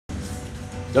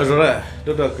rồi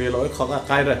được được cái lỗi khó gạt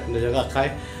khai rồi để gạt khai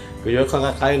cái lỗi khó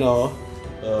gạt khai nó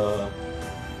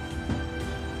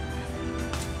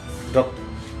rất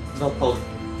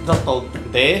rất tồn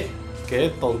tế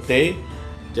cái tồn tế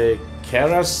về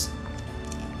carrots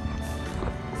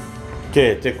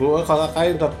cái của khó gạt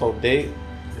khai rất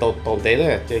tồn tế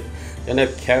này cho nên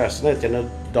carrots này cho nên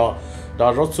đó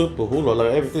rất súp của hú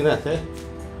rồi everything này thế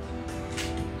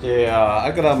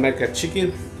I gotta make a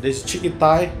chicken this chicken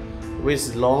thigh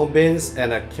with long beans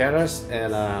and carrots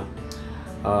and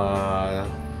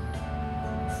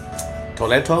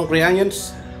tomato green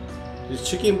onions. This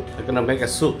chicken, I'm gonna make a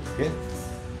soup. Okay,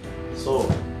 so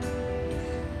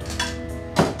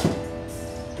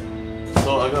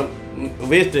I'm gonna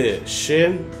with the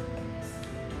shrimp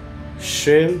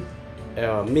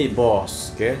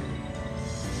meatballs. Okay,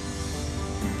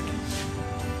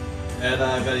 and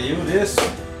I'm gonna use this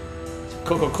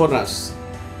coconuts.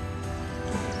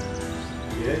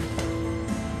 Okay.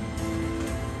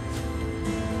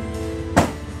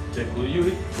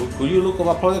 Của you lúc có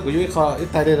bắp thôi, của you khó ít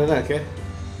tay đây nữa này, ok.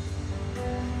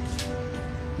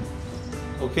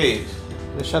 Ok,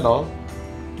 nó sẽ đó.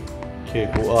 Ok,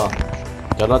 của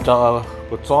cho nó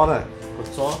của chó này, của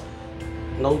chó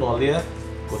nấu đỏ lia,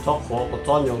 của chó khô, của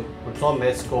chó nhung, của chó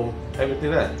Mexico,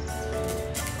 everything này.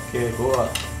 Ok, của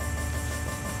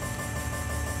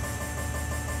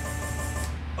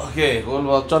ok,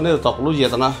 của cho nên tộc lúa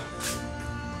dệt nào.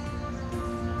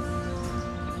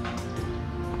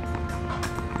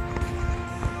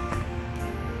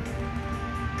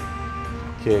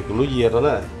 cái lúa dừa đó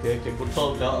nè, cái cút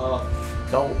cho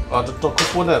cút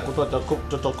cuốn này, cút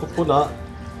cho cút cuốn đó,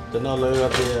 cho nó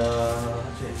lên thì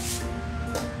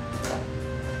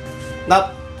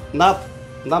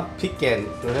nắp picken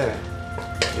rồi này,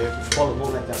 cái con lúa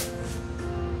này chắc.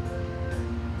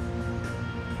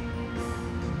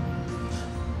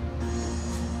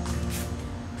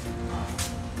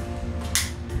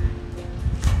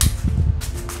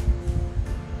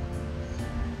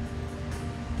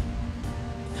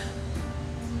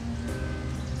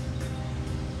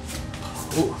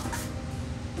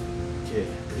 Okay,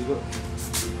 이거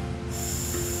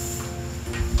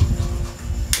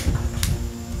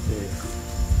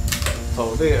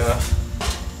sau đây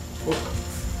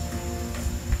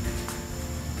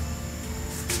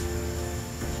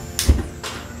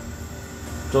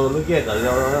cho nước kia cả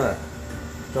nhau đó này,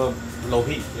 cho lâu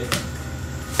hít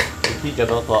khi cho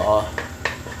nó tỏ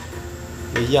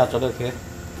lý do cho được thế.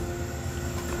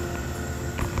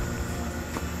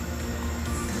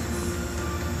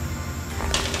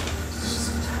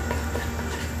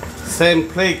 Same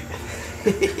plate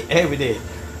every day.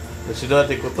 Sudah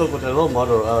di kutu kutu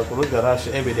model kutu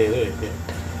garage every dayเลย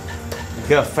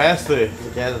get faster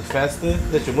get faster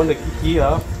แต่cuma nak kiki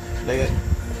like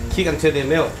kick until they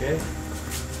melt, okay.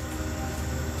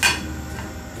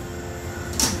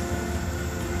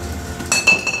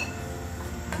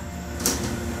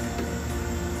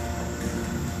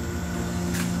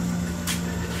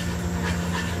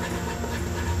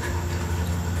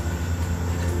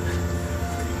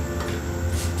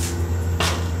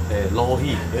 Low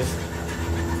heat, okay.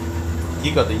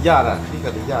 Ini cái giá này,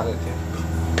 okay.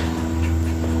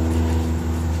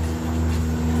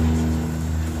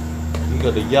 Ini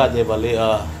cái giá je balik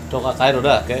cho cái rồi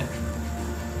đó, okay.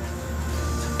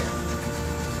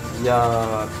 Giá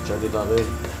jadi balik.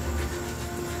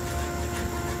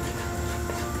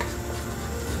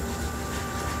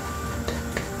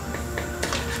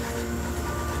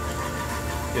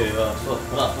 Okay, so,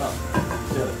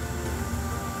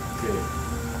 okay.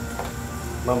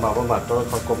 Mama tôi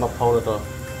không có mập phâu rồi,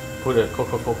 put the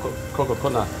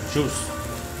coconut juice.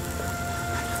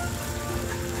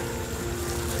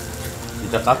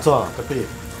 Kita kacau tapi.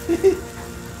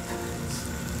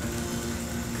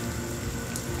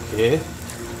 Okay.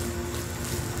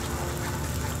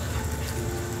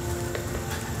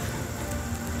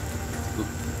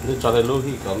 Ini cara lu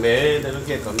hi kami, dah lu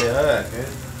ke kami lah, okay.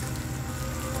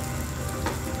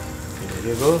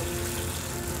 Okay, go.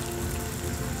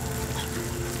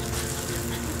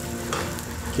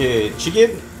 Okay, chicken,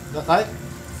 dah right?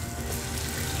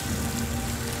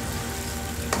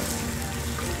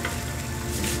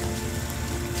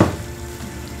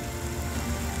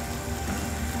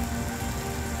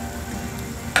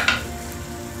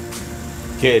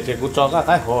 Okay, chị cũng cho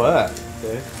cái hồ á,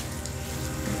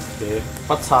 để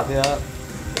bắt sát thì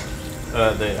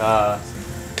để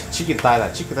chicken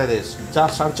thigh để cha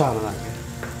sang cha này.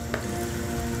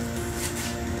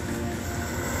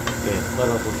 Okay, bắt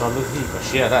đầu cũng cho nước heat và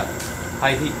share ra,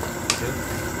 high heat.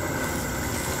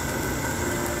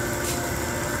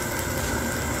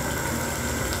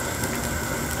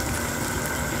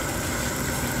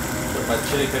 my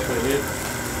chili pepper here.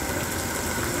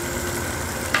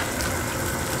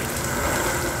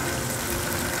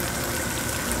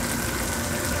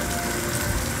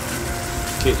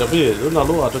 Okay, tapi lu nak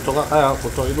lu ada coklat kaya, aku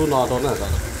coklat lu nak ada nak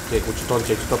tak? Okay, aku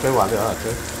cakap pewan dia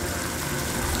okay.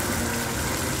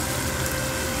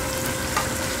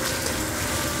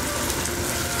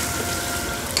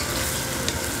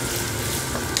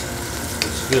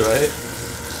 It's good, right?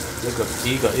 那个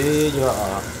鸡个呀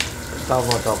啊，大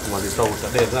伙到嘛里头在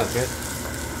那那个。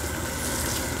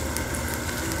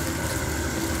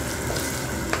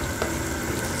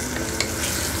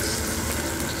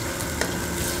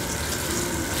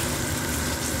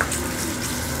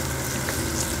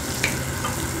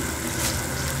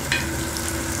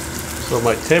So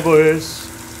my table is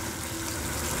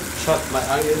chop my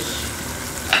onions.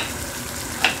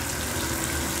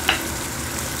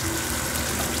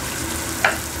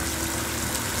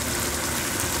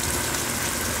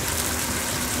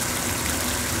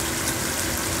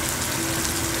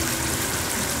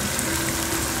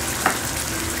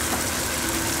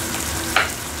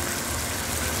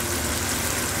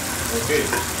 Okay,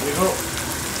 here we go.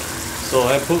 So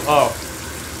I put off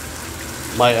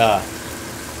my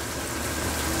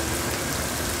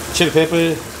chili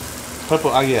pepper,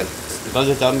 purple onion.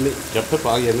 Doesn't tell me the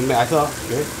purple onion in my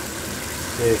okay.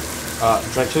 Okay,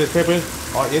 dry chili pepper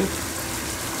all in.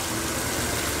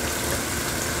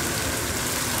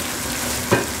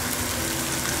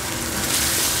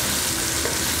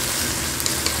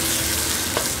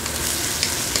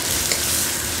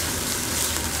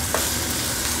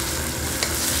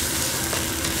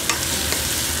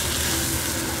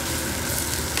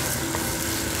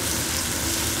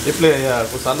 If you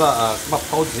put map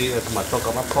pauzi, map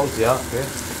chocolate map pauzi, okay.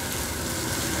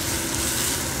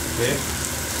 Okay.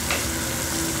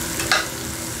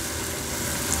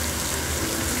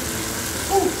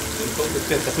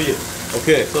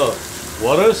 Okay, so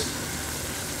waters.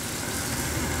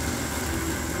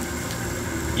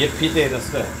 Yep, pite that's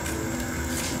there.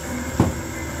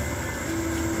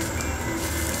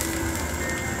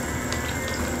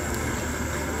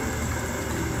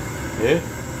 Okay.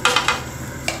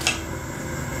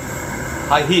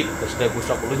 High heat, terus saya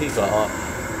buka dulu heat ke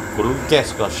gulung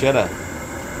gas ke share.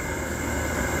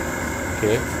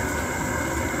 Okay.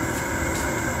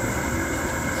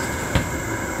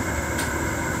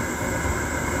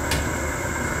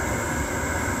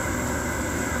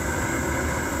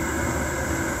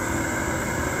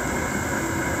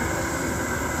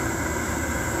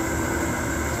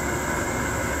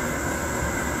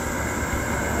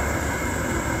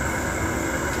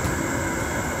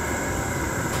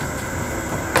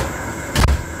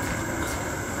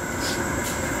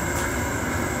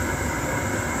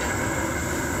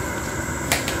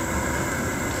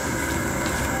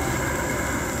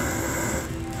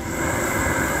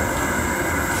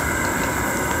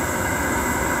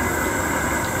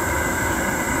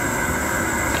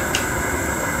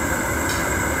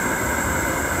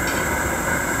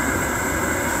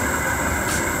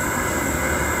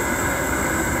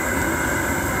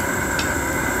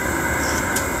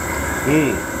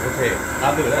 Okay,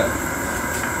 I'll do that.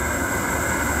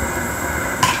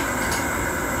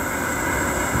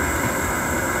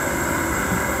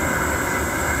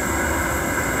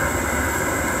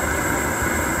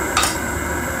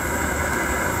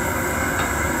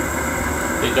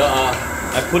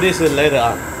 I put this in later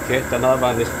on. Okay, then I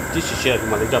want this share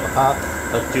mà để cho ta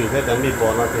chịu hết cái mì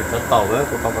bò nó thì nó tàu đấy,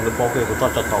 của tàu còn nó bò cái của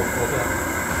cho tàu okay.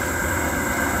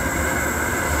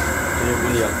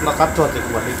 Nó cắt cho thì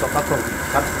mà đi cho cắt không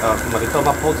cắt mà đi cho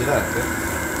map phô gì đấy.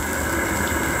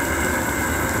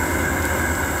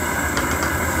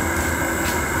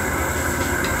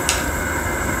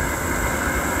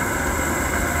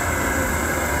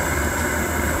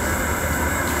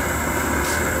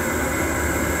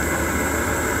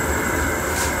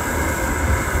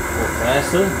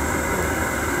 Faster.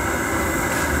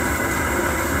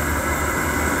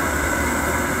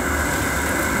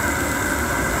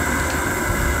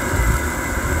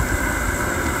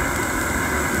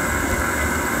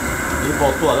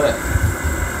 Bỏ tua đấy.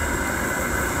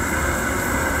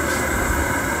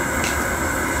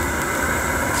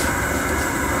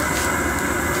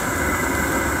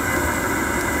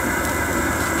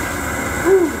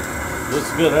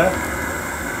 Looks good, eh?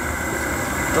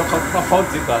 Nó không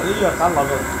gì cả, ý là tan rồi.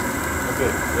 Ok,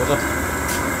 được rồi.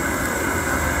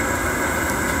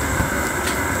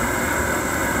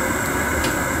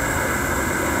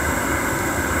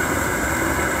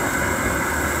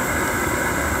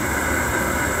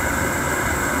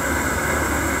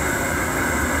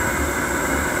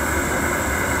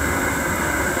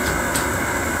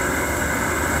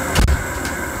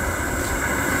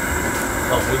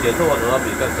 我也做了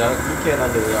比个这一天呢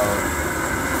你要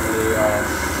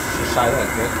晒了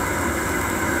给，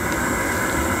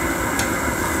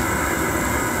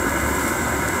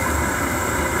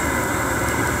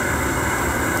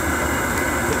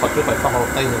你跑就快放好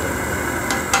带上。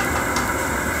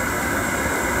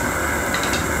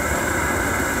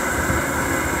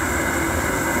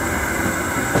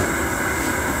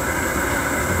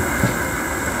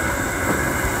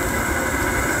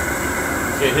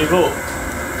Okay, here you go.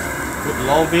 Put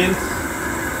long beans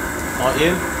all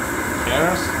in.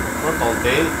 Carrots, not all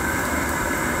day.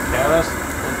 Carrots,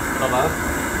 cho nó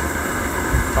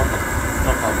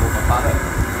cho vào một cái bát này.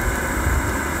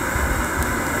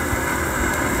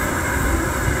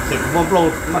 Thì cũng mong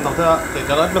lâu mà nó sẽ để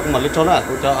cho nó bực mặt lên cho nó,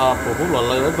 cũng cho phụ hút là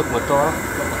lấy bực mặt cho.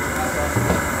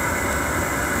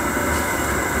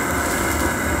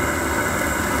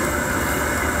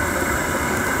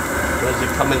 Rồi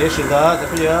combination đó, thì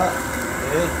bây giờ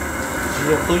chỉ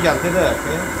dùng túi dàn thế thôi,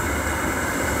 okay?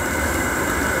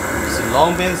 So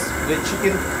long beans with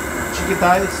chicken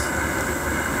thighs,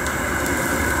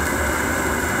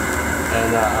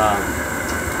 and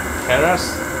carrots,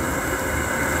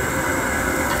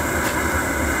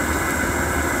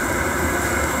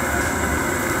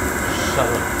 shut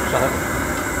up.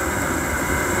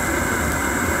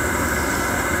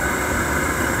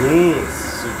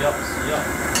 Sup.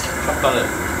 Chop garlic.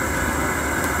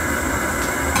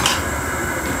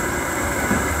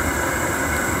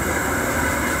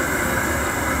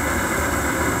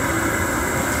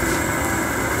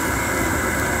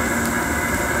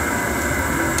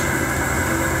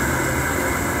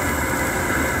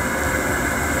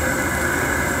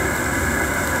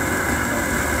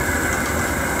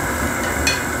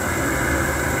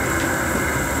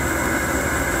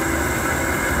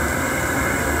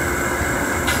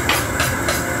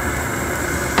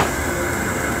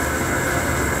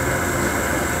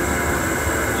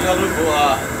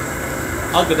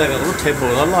 Ở cái này là lúc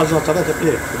table nó lo cho nó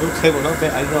thế lúc table nó phải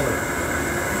ăn rồi.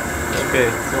 Okay,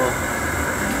 so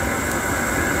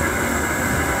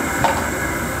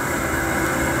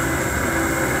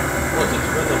what did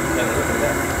you do? Can I look at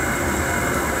that?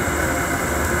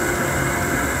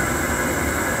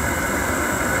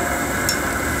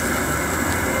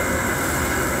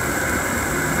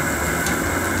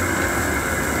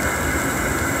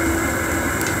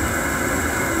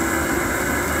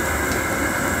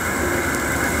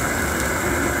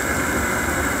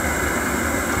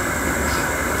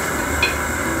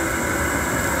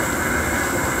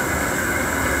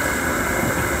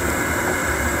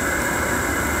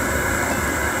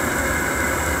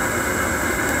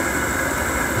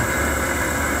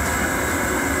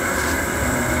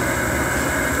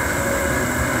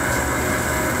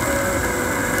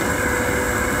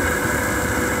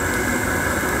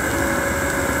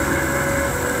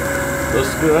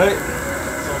 Looks good, right?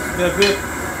 So smell good.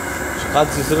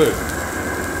 간짓을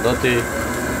너한테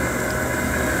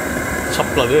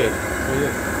찹라게.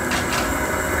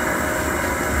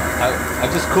 I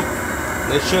just cook.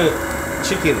 Make sure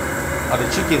chicken or the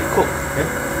chicken cook. Okay?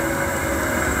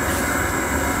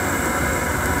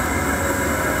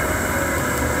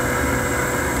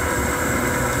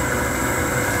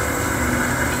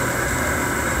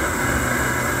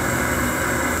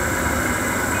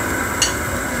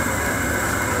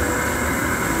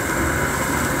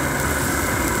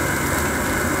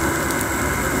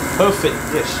 Perfect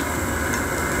dish.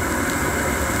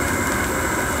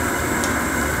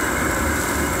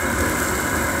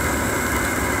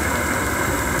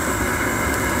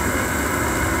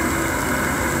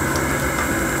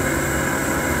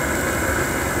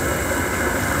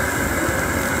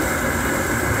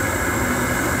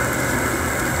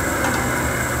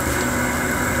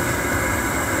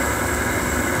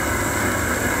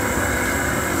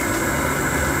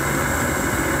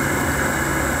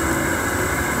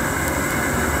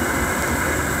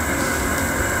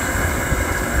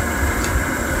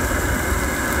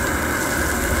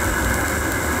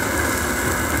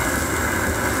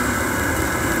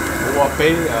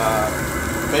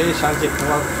 Bé sáng chị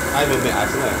không ai về mẹ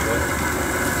chứ này.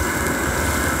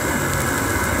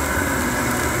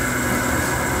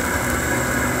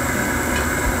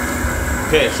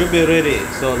 Okay, should be ready.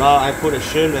 So now I put a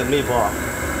shrimp and meatball.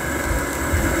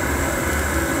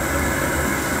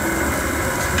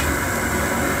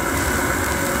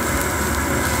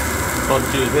 Còn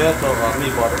chữ thế tôi có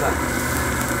meatball đó này.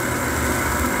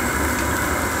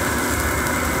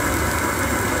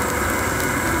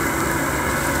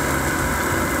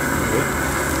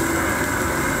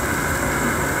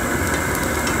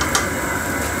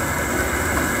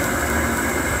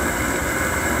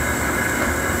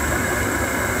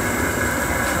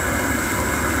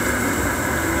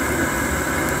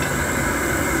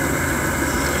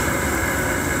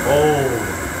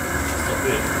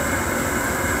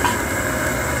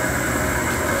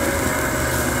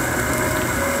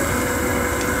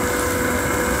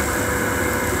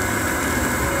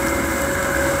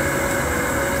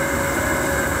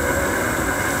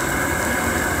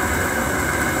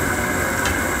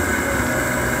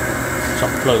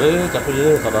 Plug đấy, chắc có gì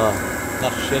thật à?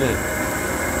 Đặt xe này.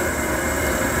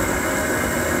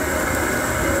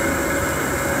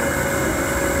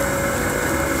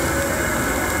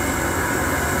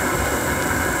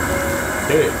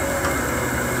 Okay.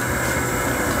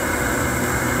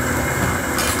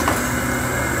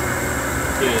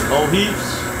 Okay, low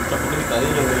heaps. Chắc có cái như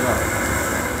thế nào?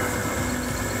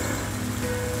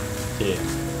 Okay.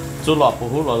 So lot for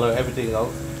who lot everything out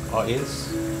or ins.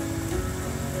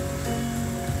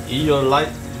 You like,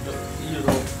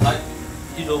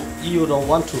 you don't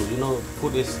want to, you know,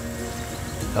 put this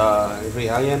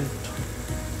onion,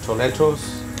 tomatoes,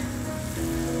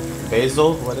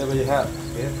 basil, whatever you have.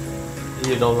 Okay?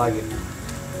 You don't like it,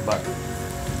 but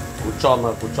put chop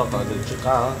ở the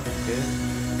chicken. Okay.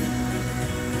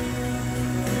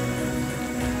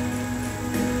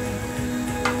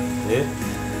 Okay.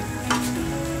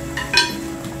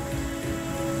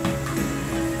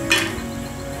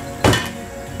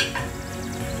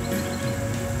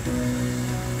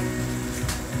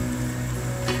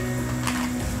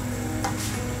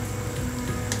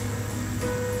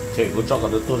 Okay, good job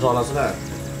on the two dollars now.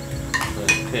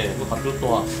 Okay, we got two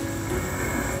dollars.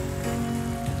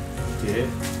 Okay,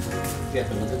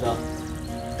 get another job.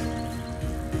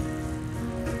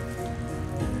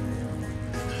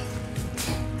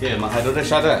 Okay, mà hai đứa đã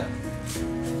sát rồi.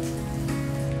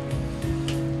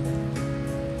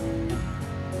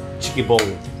 Chicken bone.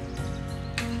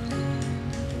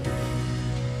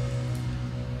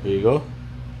 There you go.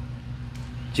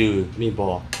 Trừ miên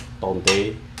bò, tôm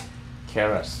tế,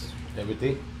 carrots,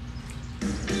 everything.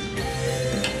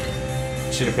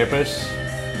 Chili peppers.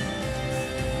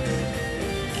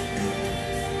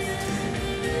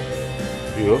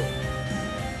 There you go.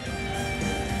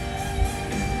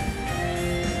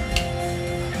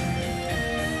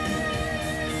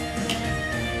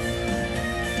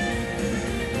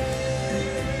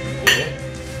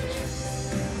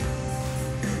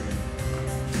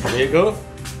 There you go.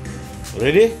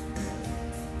 Ready?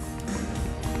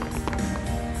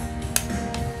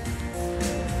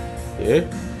 Yeah.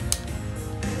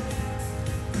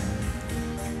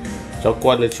 Cho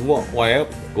quan này chúng mua quay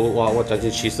của trả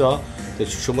tiền cheese đó thì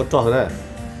chúng mua to thế.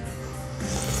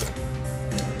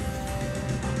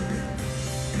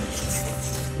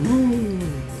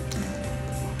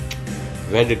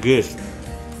 Very good.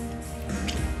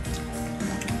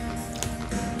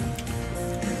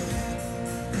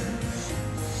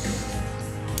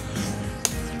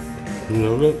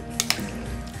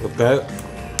 Okay.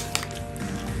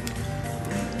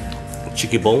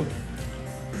 Chicken bone.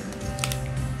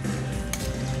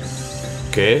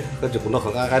 Okay, cái chỗ cũng nó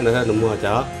không cái nữa nó mua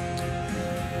chả.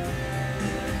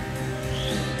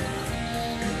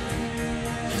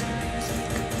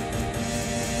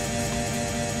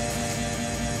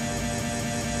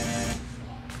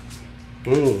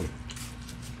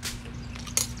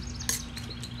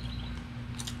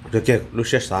 Được chưa? Lúc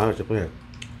sẽ sáng rồi chứ không phải.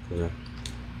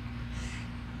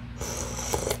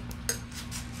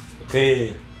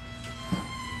 Okay,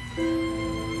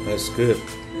 that's good.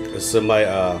 This is my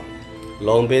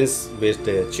long beans with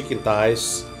the chicken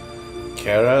thighs,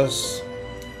 carrots,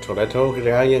 tomato,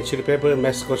 onion, chili pepper,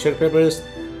 Mexico chili peppers,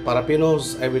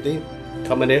 jalapenos, everything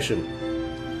combination.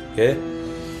 Okay,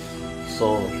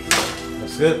 so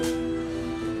that's good.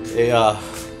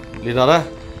 Lino đó,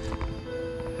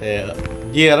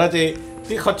 yeah đó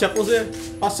thì khó chắc cũng sẽ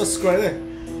bắt subscribe đấy.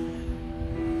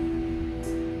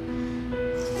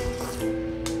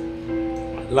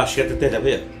 Là shit the tết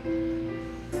vậy.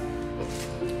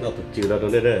 Nó tự chịu ra nó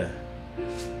đây.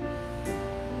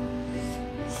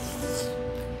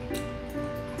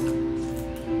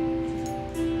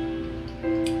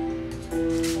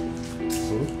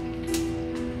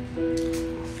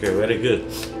 Okay, very good.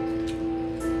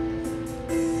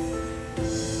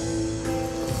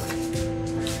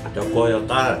 Cho coi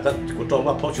ta tất của tôi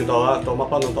mà phô chuyện đó, tôi mà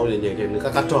phô nó tôi nhìn nhìn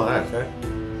các cho này.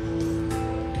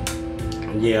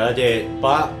 Nhiều thì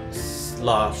ba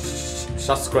là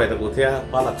subscribe được của thế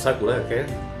ba là subscribe của đấy cái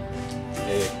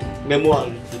mình mua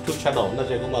YouTube channel nó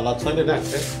sẽ cũng là subscribe này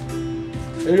cái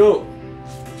hello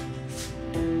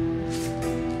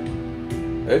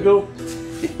hello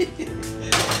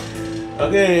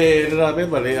ok rồi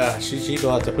bây giờ là xí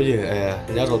đó chắc bây giờ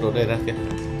nhớ rồi đây đó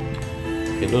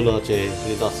cái luôn nó chơi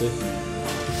đi đó xí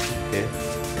ok.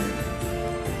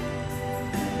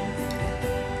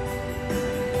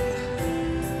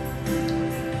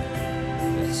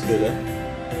 Good, eh?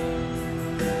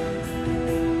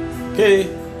 Okay.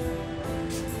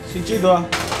 See you,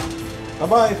 bye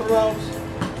bye for now.